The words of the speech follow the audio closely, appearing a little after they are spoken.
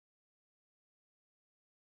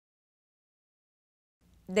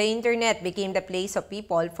The internet became the place of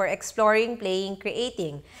people for exploring, playing,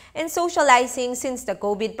 creating, and socializing since the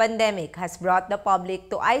COVID pandemic has brought the public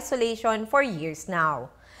to isolation for years now.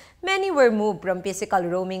 Many were moved from physical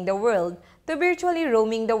roaming the world to virtually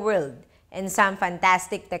roaming the world, and some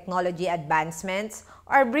fantastic technology advancements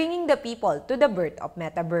are bringing the people to the birth of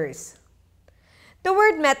metaverse. The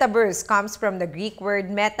word metaverse comes from the Greek word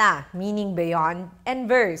meta, meaning beyond, and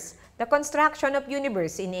verse, the construction of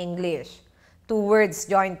universe in English. Two words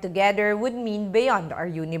joined together would mean beyond our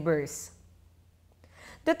universe.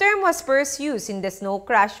 The term was first used in the Snow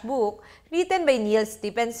Crash book written by Neil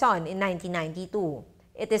Stephenson in 1992.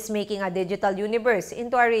 It is making a digital universe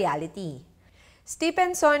into a reality.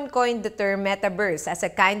 Stephenson coined the term metaverse as a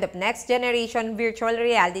kind of next-generation virtual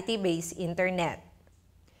reality-based internet.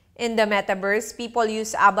 In the metaverse, people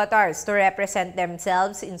use avatars to represent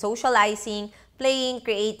themselves in socializing, playing,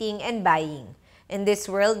 creating, and buying. In this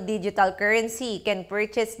world, digital currency can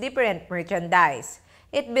purchase different merchandise.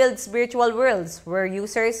 It builds virtual worlds where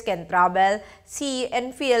users can travel, see,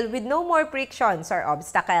 and feel with no more frictions or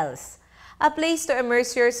obstacles. A place to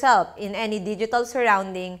immerse yourself in any digital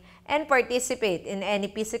surrounding and participate in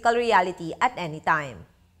any physical reality at any time.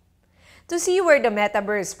 To see where the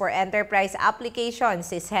metaverse for enterprise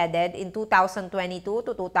applications is headed in 2022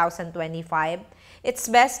 to 2025, it's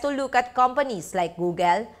best to look at companies like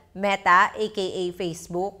Google, Meta aka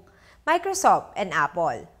Facebook, Microsoft, and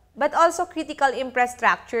Apple, but also critical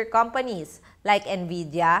infrastructure companies like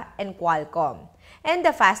Nvidia and Qualcomm, and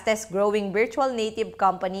the fastest growing virtual native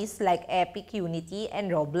companies like Epic, Unity,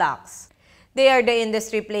 and Roblox. They are the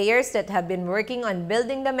industry players that have been working on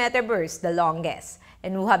building the metaverse the longest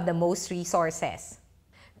and who have the most resources.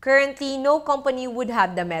 Currently, no company would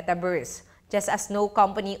have the metaverse, just as no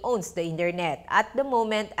company owns the internet at the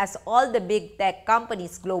moment, as all the big tech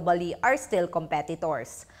companies globally are still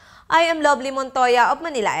competitors. I am Lovely Montoya of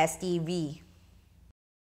Manila STV.